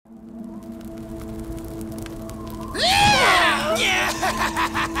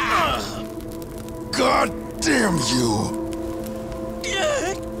God damn you!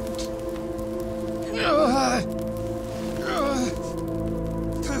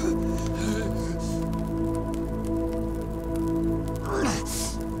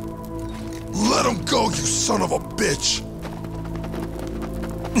 Let him go, you son of a bitch!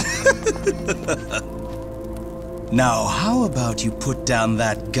 Now, how about you put down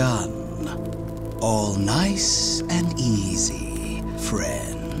that gun? All nice and easy,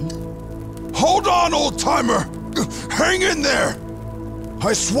 friend. Hold on, old-timer! Hang in there!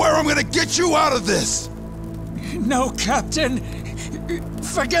 I swear I'm gonna get you out of this! No, Captain!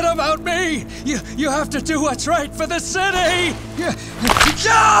 Forget about me! You have to do what's right for the city!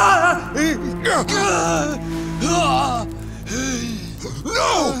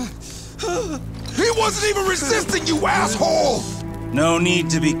 No! He wasn't even resisting, you asshole! No need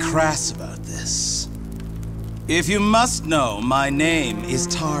to be crass about this. If you must know, my name is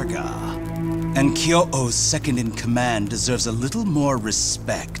Targa, and Kyoto's second-in-command deserves a little more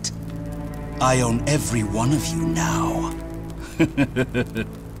respect. I own every one of you now.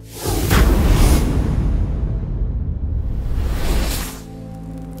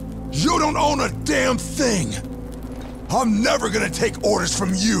 You don't own a damn thing! I'm never gonna take orders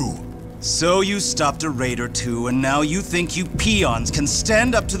from you! So you stopped a raid or two, and now you think you peons can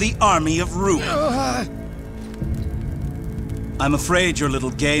stand up to the army of ruin. I'm afraid your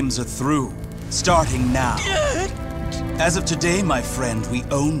little games are through, starting now. As of today, my friend, we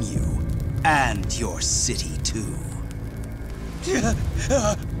own you, and your city too.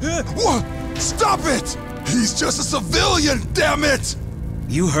 What? Stop it! He's just a civilian, damn it!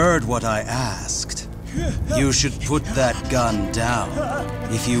 You heard what I asked. You should put that gun down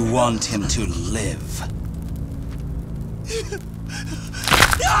if you want him to live.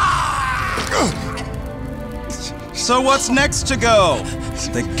 So what's next to go?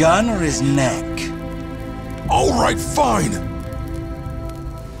 The gun or his neck? All right, fine!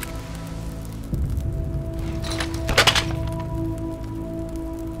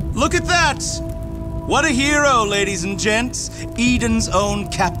 Look at that! What a hero, ladies and gents. Eden's own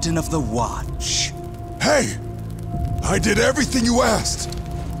captain of the watch. Hey! I did everything you asked!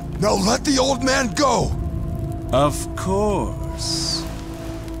 Now let the old man go! Of course.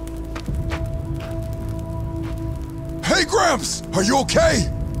 Hey, Gramps! Are you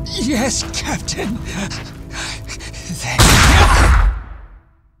okay? Yes, Captain. Thank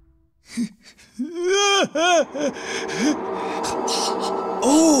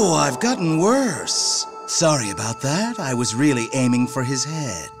Oh, I've gotten worse. Sorry about that. I was really aiming for his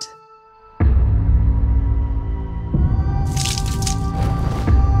head.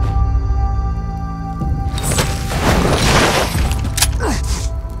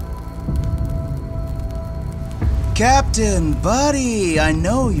 Captain, buddy, I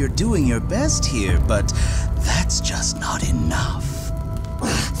know you're doing your best here, but that's just not enough.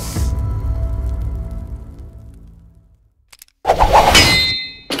 What?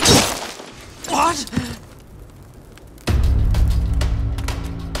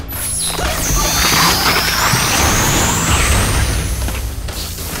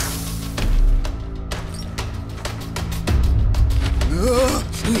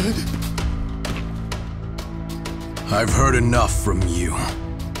 I've heard enough from you.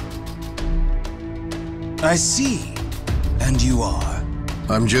 I see. And you are?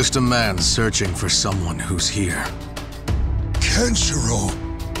 I'm just a man searching for someone who's here. Kenshiro!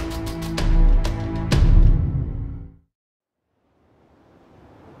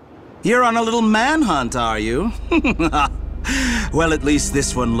 You're on a little manhunt, are you? Well, at least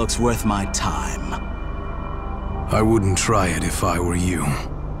this one looks worth my time. I wouldn't try it if I were you.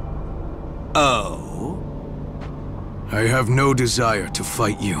 Oh? I have no desire to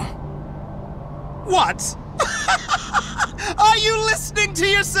fight you. What? Are you listening to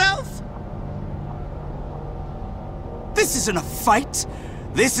yourself? This isn't a fight.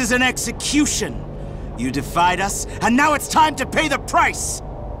 This is an execution. You defied us, and now it's time to pay the price!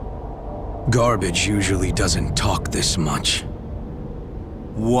 Garbage usually doesn't talk this much.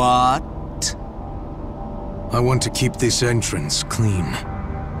 What? I want to keep this entrance clean.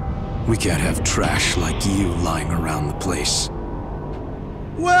 We can't have trash like you lying around the place.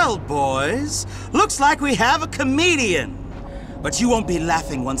 Well, boys, looks like we have a comedian. But you won't be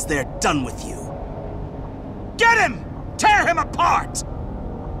laughing once they're done with you. Get him! Tear him apart!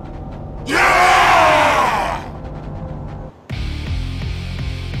 Yeah!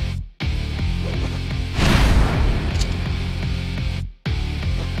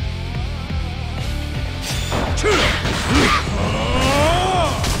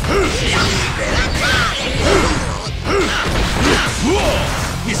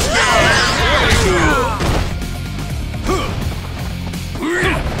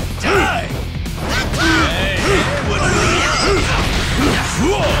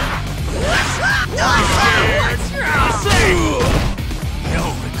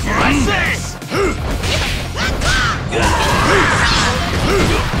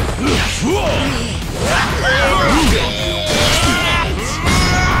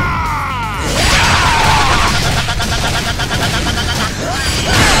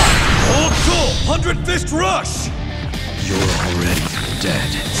 You're already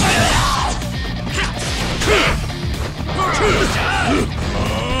dead.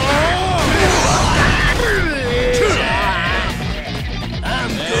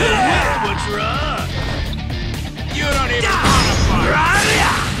 I'm good. What's wrong? You don't even want to fight.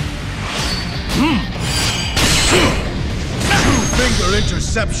 Two-finger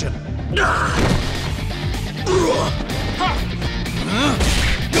interception.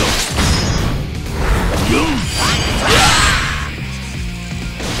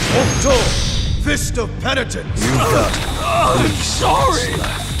 Octo! Fist of Penitence! You got I'm sorry.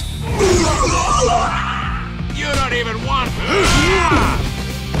 left. You don't even want to.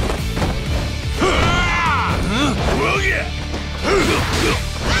 Well, yeah.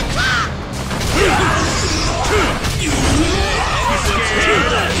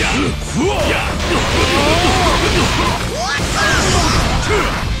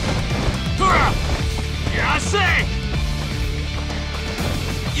 Yeah, I say.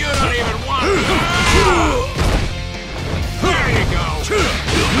 You don't even want to. There you go.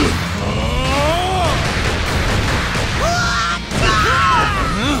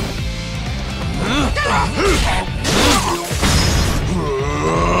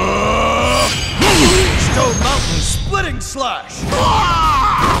 Stone Mountain Splitting Slash!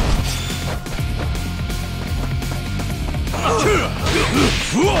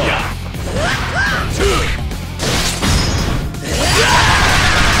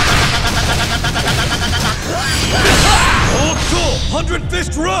 Octo! 100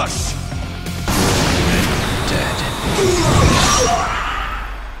 Fist Rush! Dead.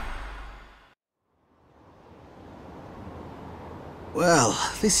 Well,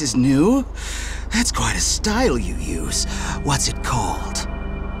 this is new. That's quite a style you use. What's it called?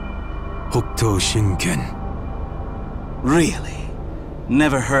 Hokuto Shinken. Really?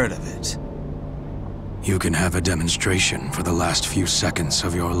 Never heard of it. You can have a demonstration for the last few seconds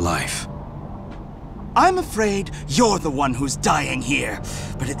of your life. I'm afraid you're the one who's dying here,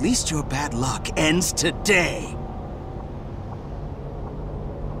 but at least your bad luck ends today.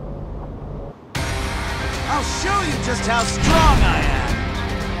 I'll show you just how strong I am.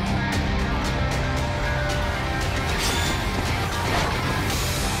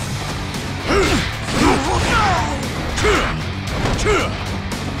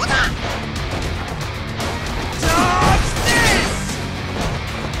 Dodge this!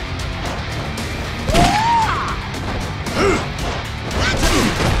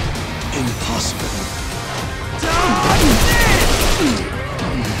 Impossible.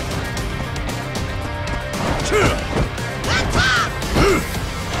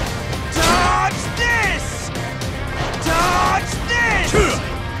 Dodge this! Dodge this! Dodge this!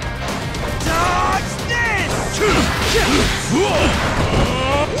 Dodge this! What?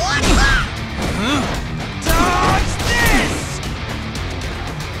 Dodge this!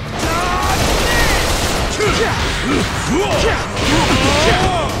 Dodge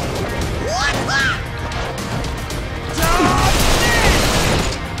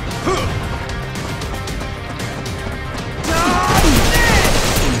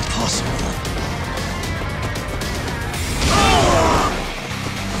Impossible.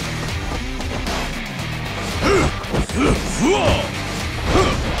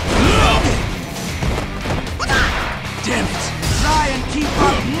 Damn it! Try and keep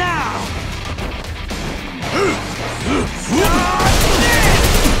up now!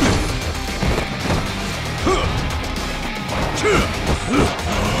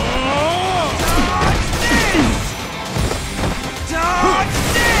 Dodge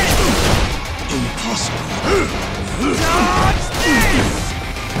this! Impossible. Dodge this!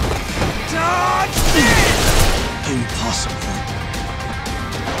 Dodge this! Impossible.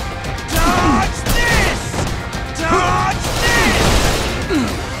 Dodge this! Dodge this!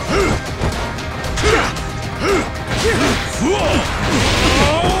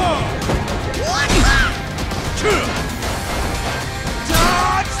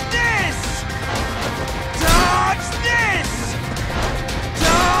 Dodge this! Dodge this!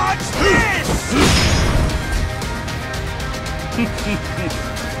 Dodge this!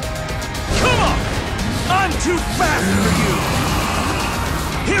 Come on! I'm too fast for you!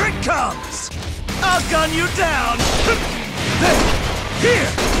 Here it comes! I'll gun you down! Here!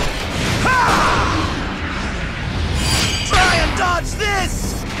 Ha! Try and dodge this!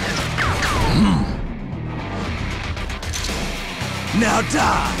 Now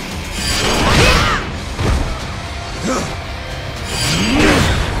die!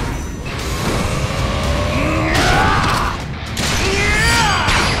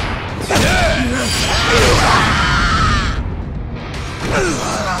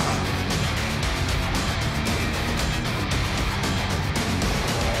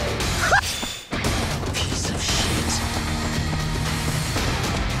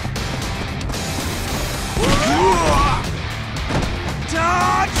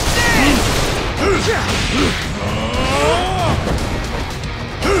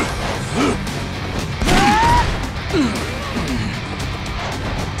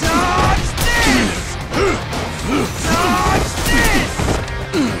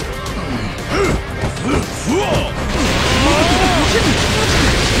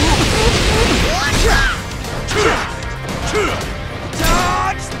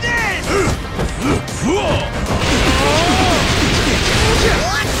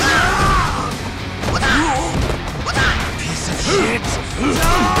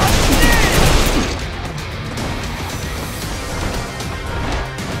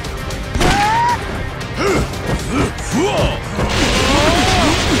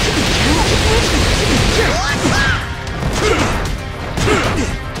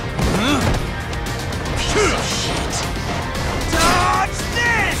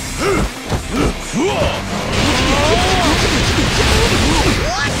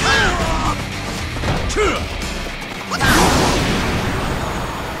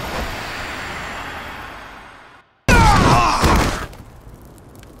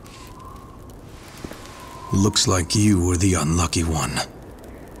 Looks like you were the unlucky one.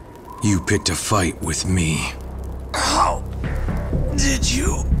 You picked a fight with me. How did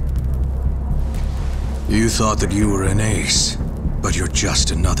you? You thought that you were an ace, but you're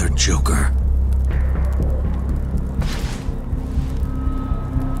just another joker.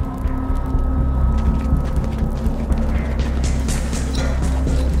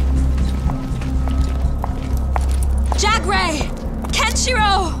 Jagray!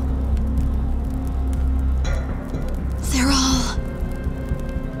 Kenshiro! They're all...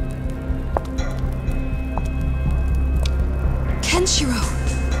 Kenshiro,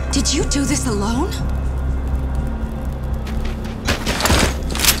 did you do this alone?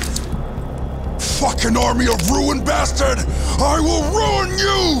 Fucking army of ruin, bastard! I will ruin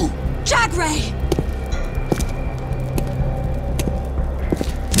you! Jagray!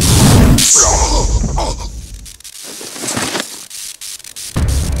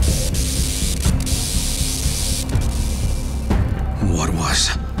 What was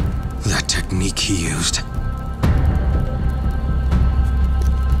that technique he used?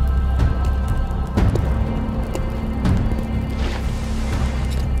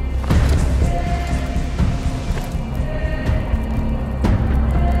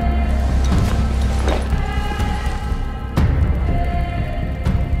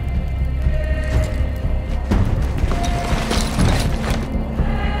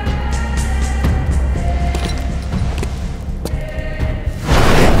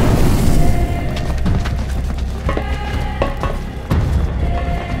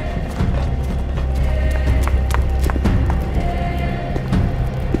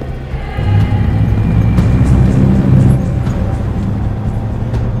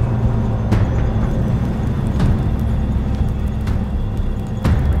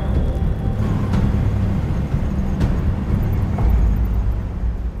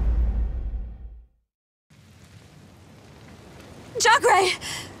 Jagray!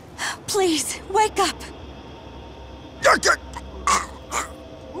 Please, wake up!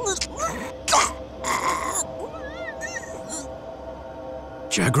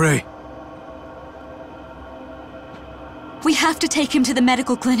 Jagray? We have to take him to the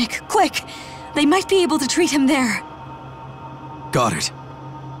medical clinic, quick! They might be able to treat him there. Got it.